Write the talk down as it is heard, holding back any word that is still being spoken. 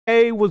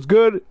Hey, what's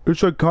good?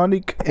 It's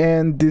Iconic,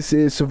 and this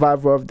is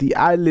Survivor of the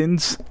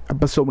Islands,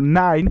 episode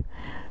 9,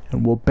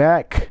 and we're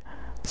back.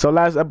 So,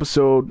 last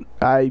episode,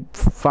 I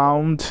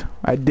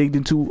digged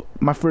into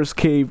my first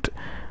cave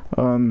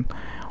in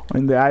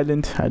the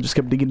island. I just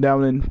kept digging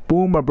down, and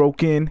boom, I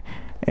broke in,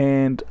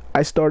 and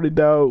I started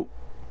out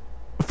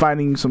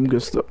finding some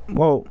good stuff.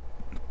 Well,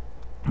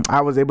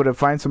 I was able to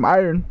find some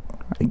iron.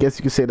 I guess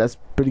you could say that's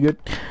pretty good.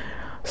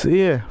 So,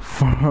 yeah,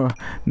 for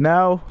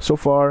now, so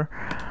far,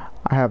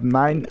 I have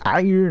 9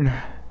 iron.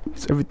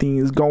 So everything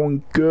is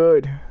going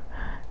good.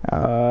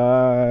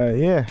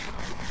 Yeah.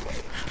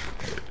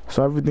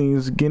 So everything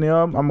is getting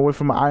up. I'm away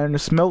from my iron to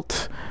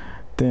smelt.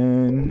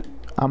 Then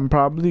I'm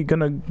probably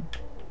gonna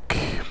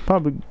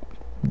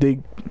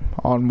dig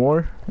on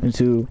more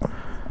into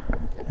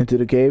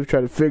the cave.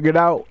 Try to figure it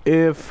out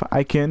if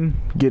I can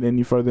get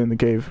any further in the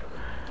cave.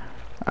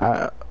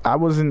 I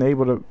wasn't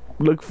able to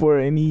look for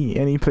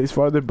any place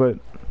farther, but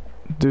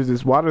there's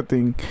this water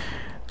thing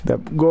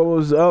that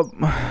goes up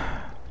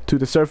to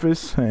the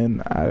surface,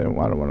 and I don't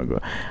want to go.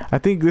 I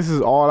think this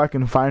is all I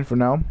can find for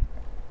now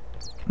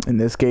in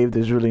this cave.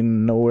 There's really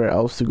nowhere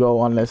else to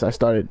go unless I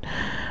started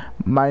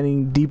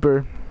mining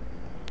deeper.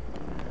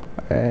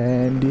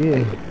 And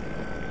yeah,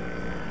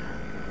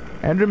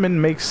 Enderman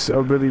makes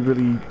a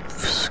really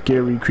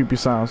scary, creepy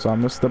sound, so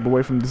I'm gonna step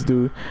away from this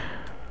dude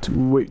to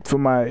wait for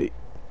my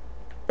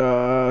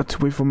iron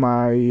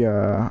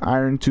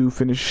to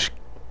finish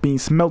being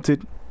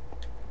smelted.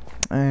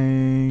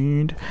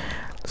 And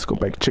let's go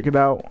back, check it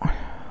out.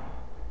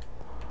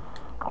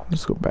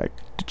 Let's go back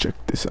to check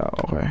this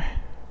out.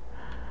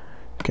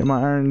 Okay,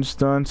 my iron's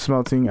done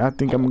smelting. I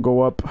think I'm gonna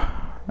go up.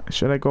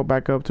 Should I go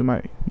back up to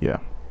my... Yeah,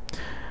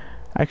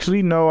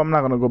 actually no, I'm not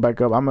gonna go back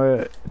up. I'm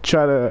gonna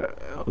try to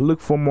look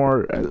for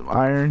more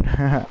iron.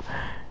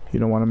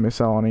 You don't want to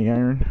miss out on any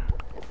iron.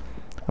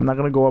 I'm not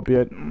gonna go up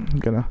yet. I'm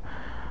gonna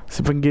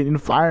see if I can get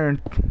enough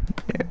iron.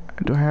 Yeah,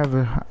 do I have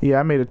a... Yeah,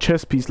 I made a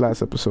chest piece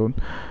last episode,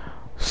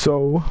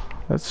 so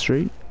that's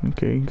straight.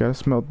 Okay, gotta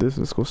smelt this.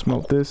 Let's go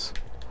smelt this.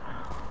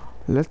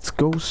 Let's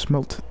go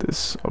smelt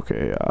this.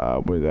 Okay,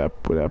 where did I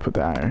put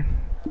the iron?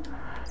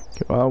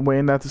 Okay, while I'm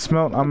waiting that to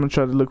smelt, I'm gonna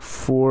try to look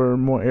for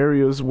more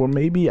areas where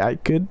maybe I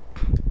could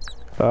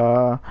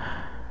get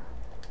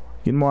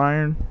more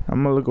iron.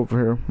 I'm gonna look over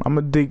here. I'm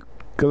gonna dig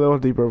a little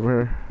deeper over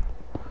here,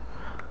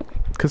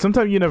 cause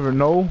sometimes you never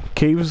know.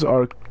 Caves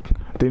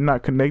they're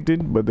not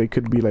connected, but they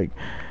could be like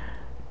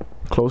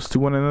close to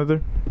one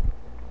another.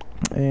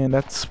 And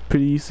that's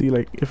pretty easy.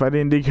 Like, if I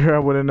didn't dig here, I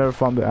would have never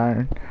found the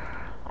iron.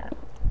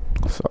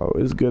 So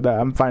it's good that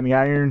I'm finding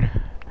iron.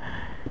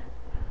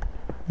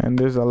 And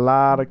there's a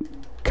lot of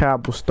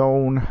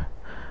cobblestone.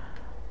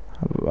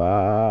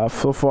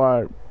 So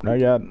far I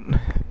got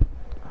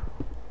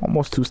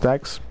almost 2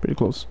 stacks. Pretty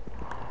close.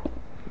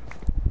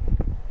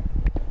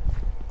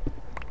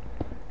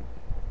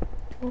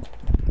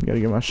 Gotta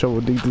get my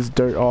shovel, dig this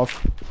dirt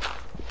off.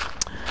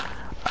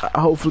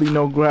 Hopefully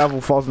no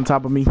gravel falls on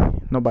top of me.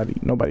 Nobody.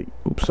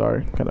 Oops,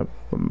 sorry. Gotta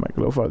put my mic a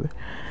little farther.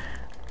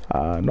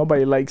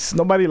 Nobody likes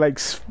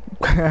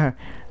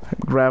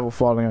gravel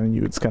falling on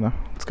you. It's kind of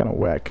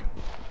whack.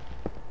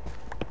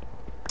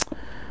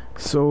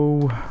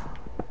 So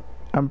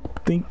I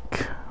think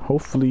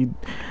hopefully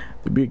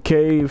there'll be a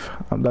cave.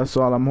 That's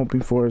all I'm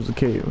hoping for, is a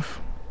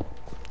cave.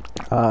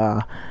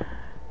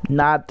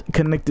 Not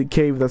connected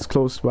cave that's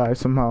close by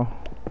somehow.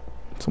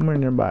 Somewhere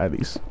nearby at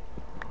least.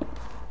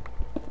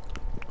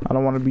 I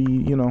don't want to be,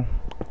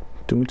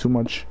 doing too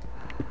much,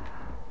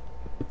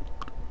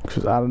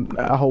 because I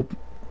hope,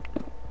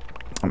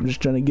 I'm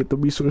just trying to get the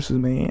resources,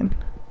 man.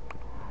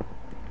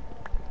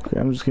 Okay,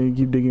 I'm just gonna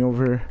keep digging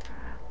over here.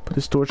 Put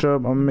this torch up.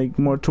 I'm gonna make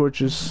more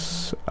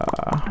torches.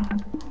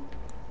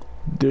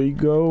 There you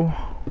go.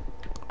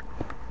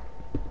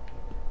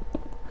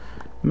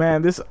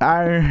 Man, this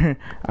iron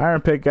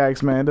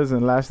pickaxe, man,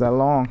 doesn't last that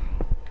long.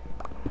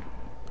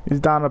 It's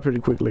down up pretty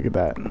quick. Look at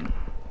that.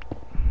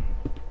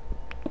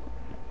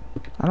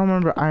 I don't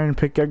remember iron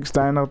pickaxe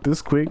dying out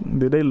this quick.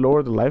 Did they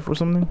lower the life or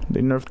something?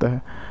 They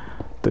nerfed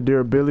the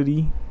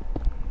durability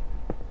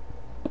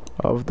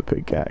of the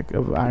pickaxe,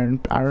 of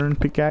iron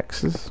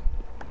pickaxes.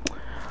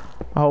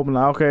 I hope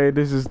not. Okay,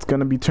 this is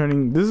gonna turn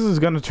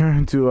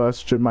into a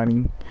strip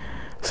mining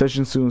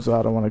session soon, so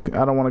I don't want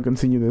to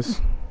continue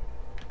this.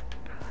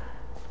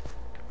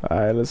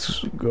 Alright,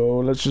 let's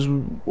go.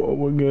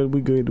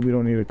 We're good. We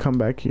don't need to come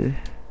back here.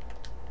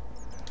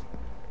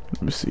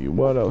 Let me see,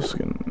 what else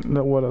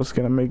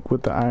can I make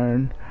with the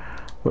iron?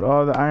 With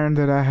all the iron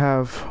that I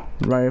have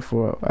right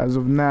for as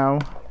of now.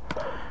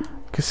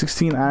 Okay,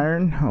 16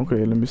 iron.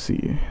 Okay, let me see.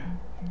 Can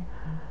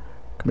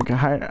make a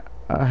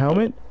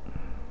helmet.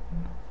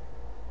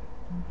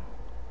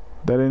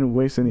 That didn't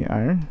waste any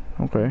iron.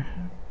 Okay.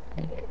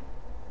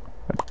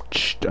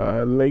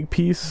 A leg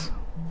piece.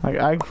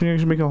 I can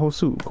actually make a whole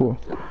suit. Cool.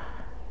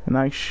 And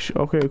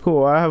okay,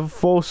 cool. I have a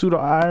full suit of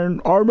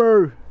iron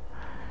armor.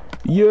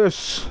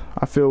 Yes,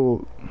 I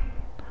feel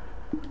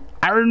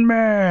Iron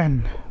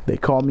Man. They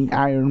call me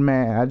Iron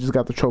Man. I just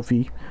got the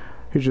trophy.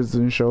 He just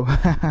didn't show.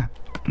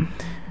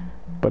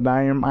 but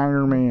I am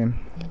Iron Man.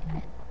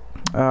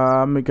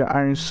 Make an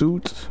iron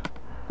suit.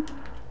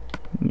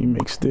 You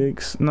make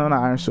sticks. No,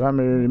 not iron suit. I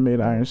already made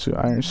iron suit.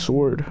 Iron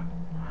sword.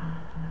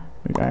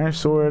 Make iron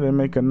sword and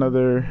make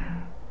another.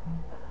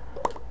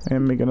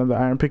 And make another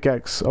iron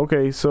pickaxe.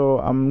 Okay, so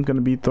I'm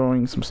gonna be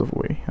throwing some stuff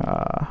away.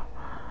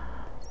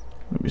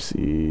 Let me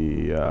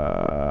see.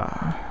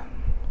 I'm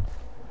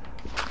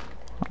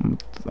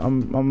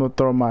gonna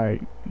throw my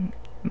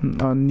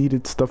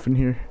unneeded stuff in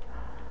here.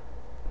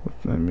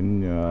 I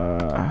mean,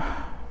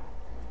 I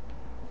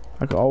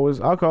could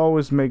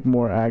always make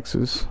more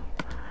axes.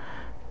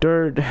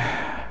 Dirt,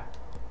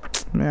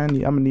 man.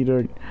 I'm gonna need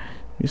dirt.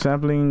 New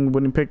sampling,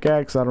 wooden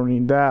pickaxe. I don't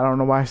need that. I don't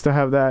know why I still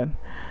have that. I'm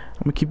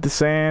gonna keep the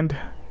sand.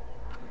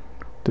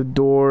 The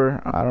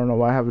door. I don't know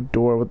why I have a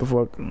door. What the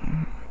fuck?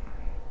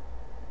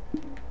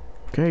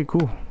 Okay,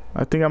 cool.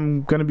 I think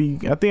I'm gonna be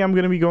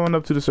going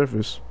up to the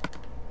surface.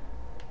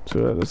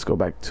 So let's go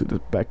back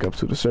up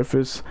to the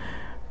surface.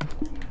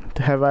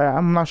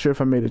 I'm not sure if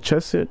I made a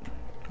chest yet.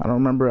 I don't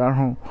remember. I don't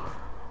know.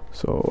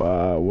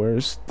 So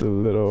where's the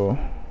little?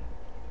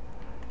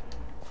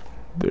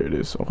 There it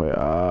is. Okay.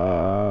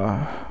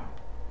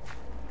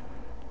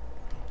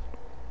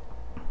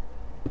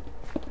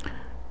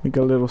 Make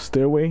a little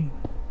stairway.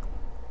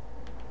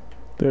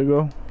 There you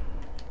go.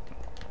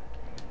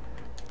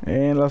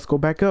 And let's go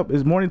back up.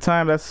 It's morning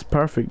time. That's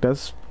perfect.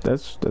 That's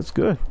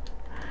good.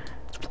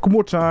 One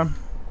more time.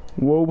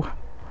 Whoa.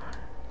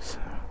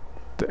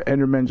 The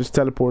Enderman just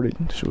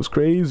teleported. She was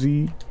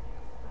crazy.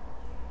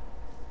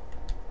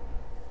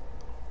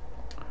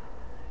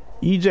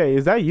 EJ,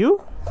 is that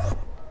you?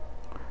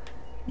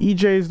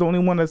 EJ is the only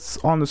one that's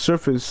on the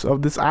surface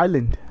of this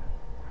island.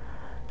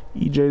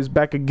 EJ is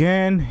back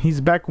again. He's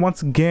back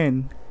once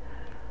again.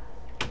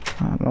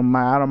 I don't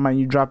mind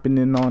you dropping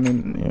in on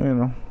and you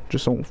know,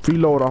 just don't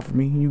freeload off of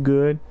me. You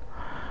good?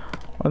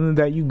 Other than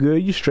that, you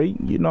good? You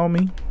straight? You know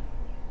me?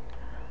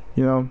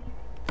 You know.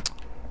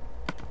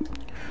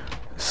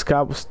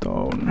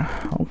 Cobblestone.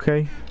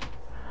 Okay.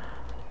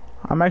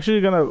 I'm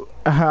actually gonna.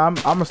 I'm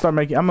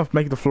gonna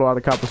make the floor out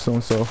of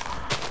cobblestone. So,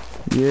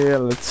 yeah,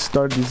 let's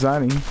start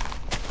designing.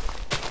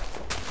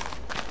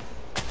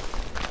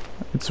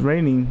 It's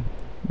raining.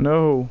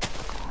 No.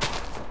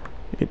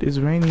 It is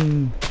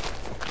raining.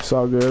 It's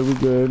all good. We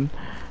good.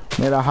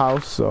 Made a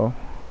house. So,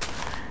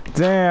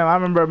 damn. I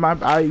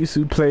remember I used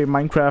to play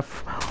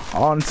Minecraft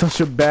on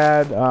such a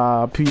bad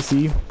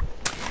PC.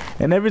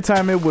 And every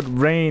time it would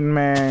rain,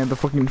 man, the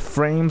fucking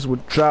frames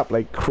would drop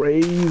like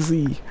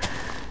crazy.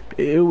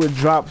 It would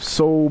drop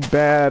so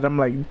bad. I'm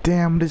like,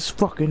 damn, this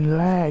fucking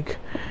lag,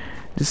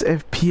 this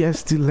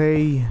FPS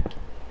delay,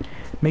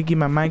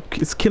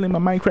 it's killing my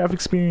Minecraft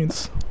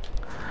experience.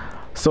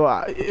 So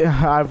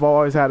I've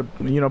always had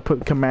to, you know,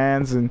 put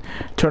commands and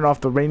turn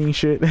off the raining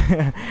shit,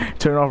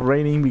 turn off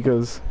raining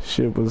because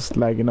shit was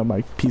lagging up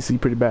my PC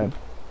pretty bad.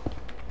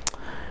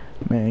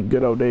 Man,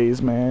 good old days,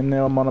 man.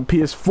 Now I'm on a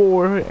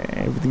PS4.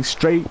 Everything's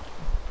straight.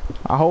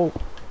 I hope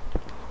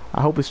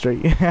it's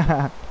straight.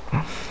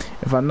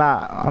 If I'm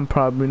not, I'm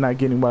probably not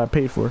getting what I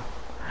paid for.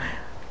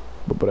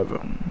 But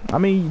whatever. I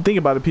mean, think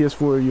about it.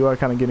 PS4, you are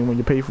kind of getting what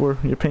you pay for.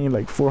 You're paying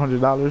like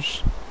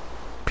 $400.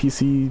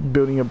 PC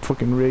building a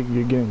fucking rig,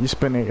 you're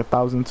spending like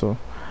 $1,000. So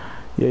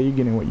yeah, you're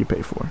getting what you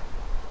pay for.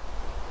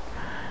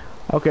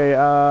 Okay.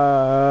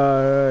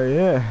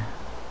 Yeah.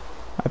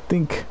 I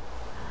think.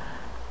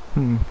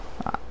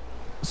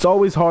 It's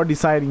always hard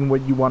deciding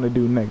what you want to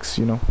do next,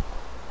 you know.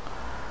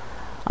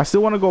 I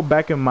still want to go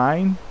back and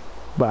mine,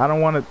 but I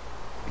don't want to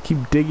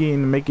keep digging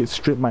and make it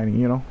strip mining,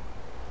 you know.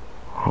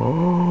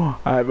 Oh,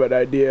 I have an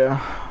idea.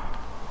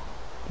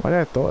 Why did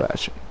I throw that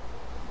shit?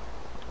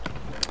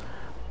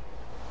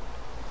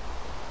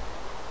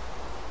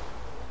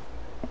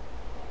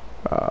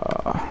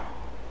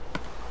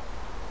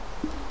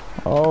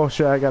 Oh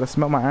shit, I gotta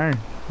smelt my iron.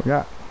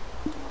 Forgot.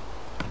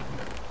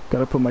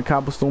 Gotta put my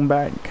cobblestone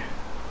back.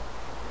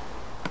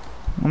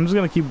 I'm just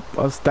gonna keep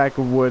a stack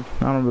of wood.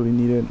 I don't really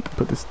need it.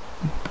 Put this.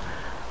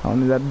 I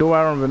don't need that door.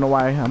 I don't even know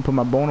why. I'm put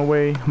my bone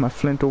away, my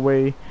flint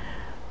away,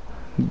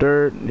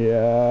 dirt.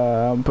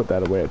 Yeah, I'm put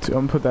that away too.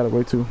 I'm put that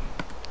away too.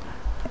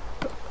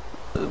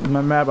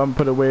 My map. I'm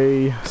put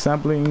away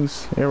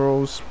samplings,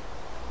 arrows,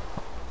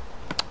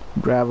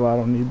 gravel. I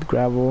don't need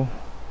gravel.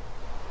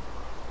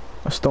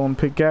 A stone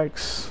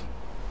pickaxe.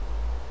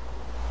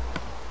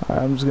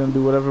 I'm just gonna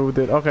do whatever with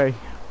it. Okay.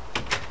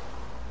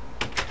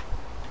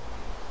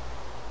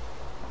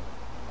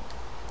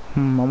 I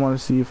want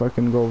to see if I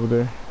can go over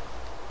there.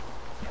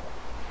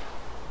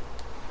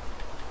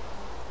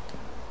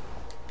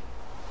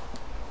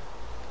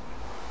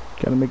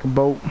 Gotta make a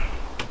boat.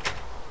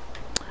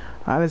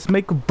 Alright, let's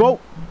make a boat.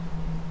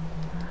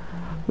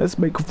 Let's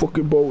make a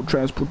fucking boat.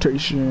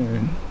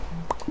 Transportation.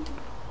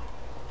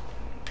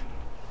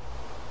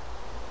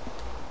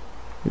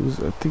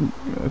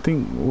 I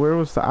think where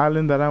was the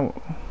island that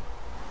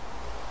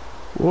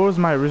what was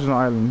my original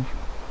island?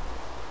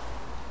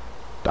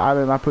 The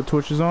island I put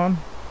torches on?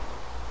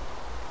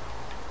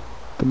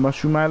 The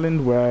mushroom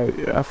island where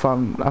I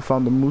found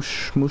the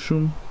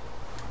mushroom.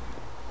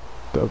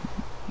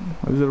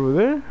 Is it over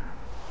there?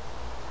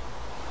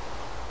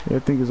 Yeah, I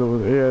think it's over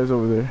there. Yeah, it's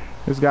over there.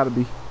 It's gotta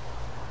be.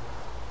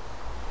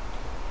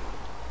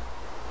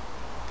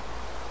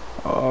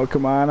 Oh,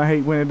 come on. I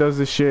hate when it does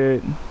this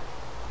shit.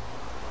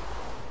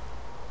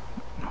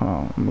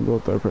 Oh, I'm gonna go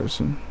third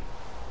person.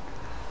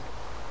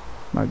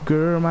 My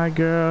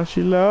girl,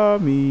 she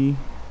love me.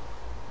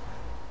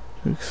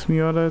 Takes me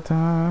all the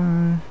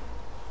time.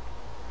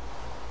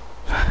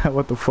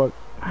 What the fuck?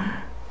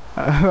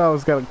 That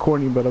was kind of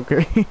corny, but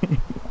okay.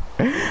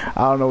 I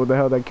don't know what the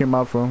hell that came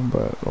out from,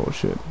 but oh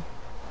shit.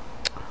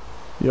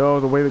 Yo,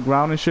 the way the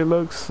ground and shit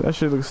looks, that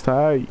shit looks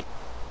tight.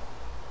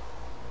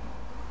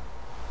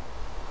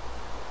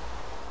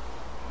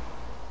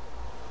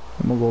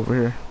 I'm gonna go over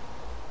here.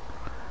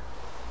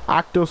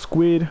 Octo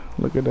squid.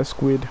 Look at that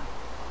squid.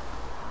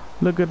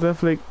 Look at that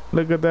flick.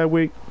 Look at that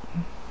wig.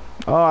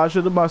 Oh, I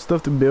should have bought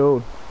stuff to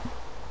build.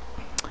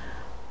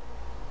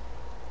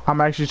 I'm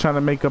actually trying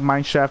to make a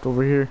mine shaft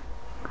over here.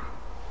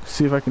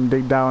 See if I can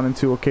dig down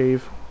into a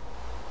cave.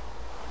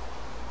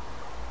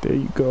 There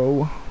you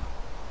go.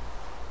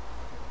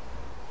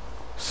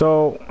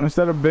 So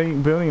instead of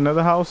building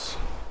another house,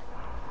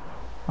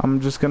 I'm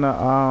just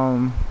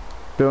gonna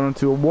build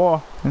into a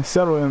wall and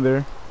settle in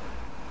there.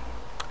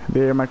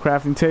 There, my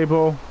crafting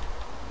table.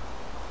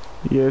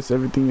 Yes,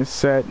 everything is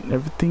set.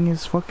 Everything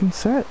is fucking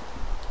set.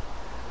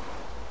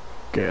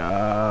 Okay.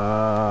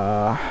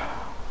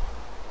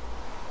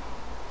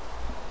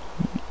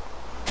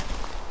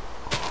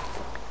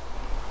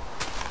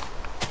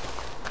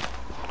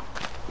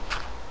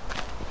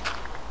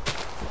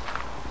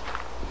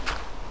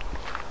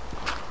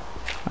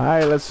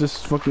 Alright, let's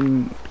just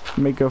fucking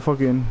make a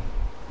fucking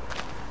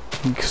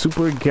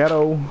super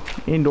ghetto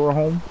indoor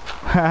home.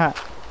 Haha.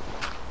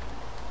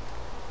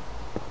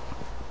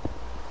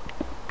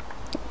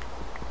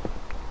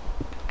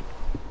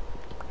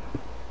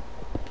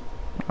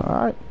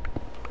 Alright.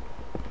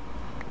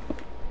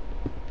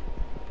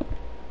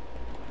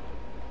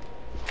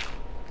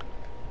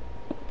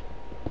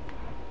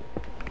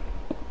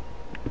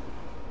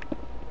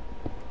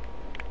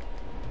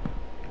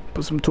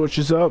 Put some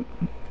torches up.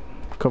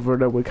 Cover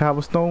it up with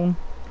cobblestone.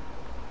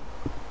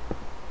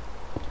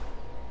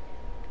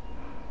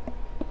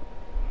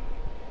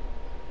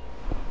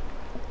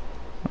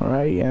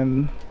 Alright,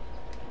 and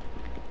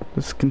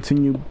let's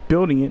continue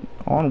building it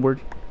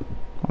onward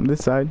on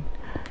this side.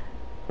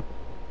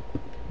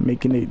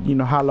 Making it, you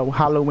know,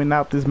 hollowing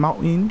out this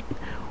mountain.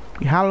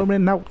 We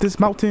hollowing out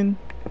this mountain.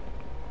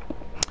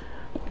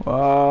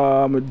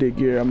 I'm gonna dig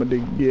here.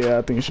 Yeah,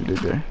 I think I should dig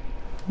there.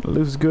 It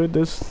looks good.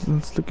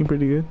 That's looking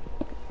pretty good.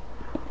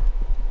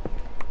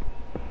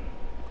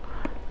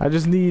 I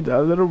just need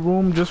a little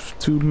room just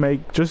to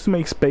make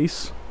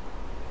space.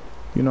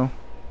 You know,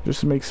 just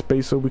to make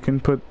space so we can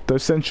put the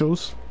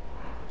essentials.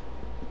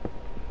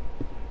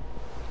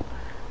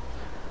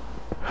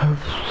 I'm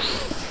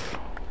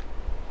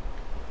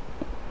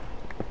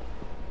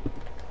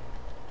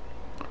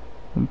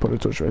gonna put a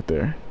torch right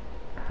there,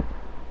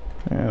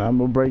 and I'm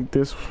gonna break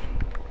this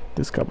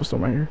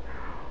cobblestone right here.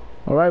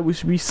 All right, we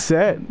should be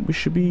set. We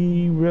should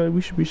be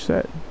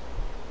set.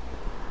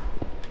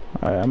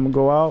 All right, I'm gonna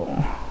go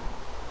out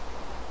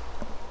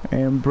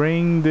and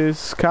bring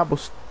this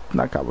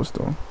not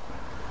cobblestone.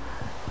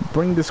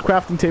 Bring this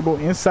crafting table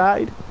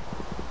inside,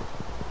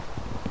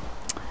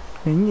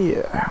 and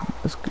yeah,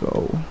 let's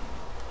go.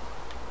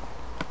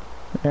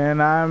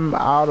 And I'm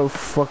out of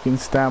fucking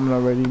stamina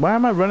already. Why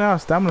am I running out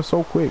of stamina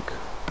so quick?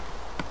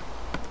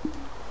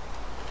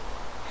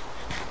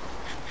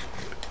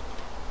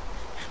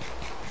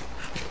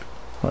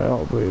 Well,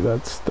 hopefully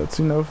that's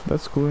enough.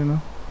 That's cool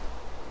enough.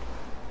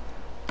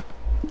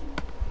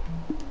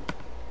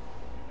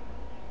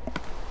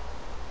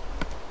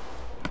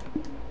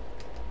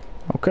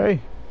 Okay.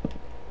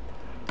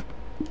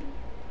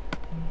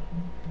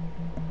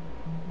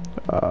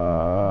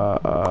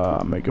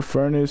 Make a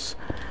furnace.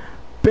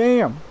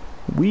 Bam!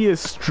 We is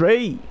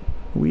straight.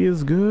 We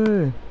is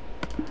good.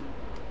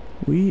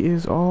 We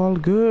is all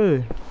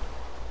good.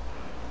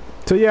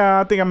 So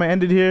yeah, I think I'm gonna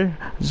end it here.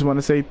 I just want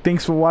to say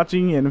thanks for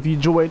watching, and if you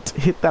enjoyed,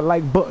 hit that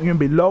like button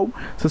below,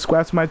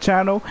 subscribe to my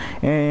channel,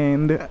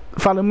 and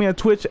follow me on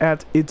Twitch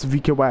at It's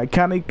VKY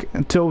Iconic.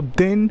 Until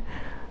then,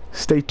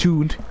 stay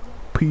tuned.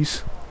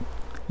 Peace.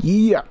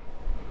 Yeah.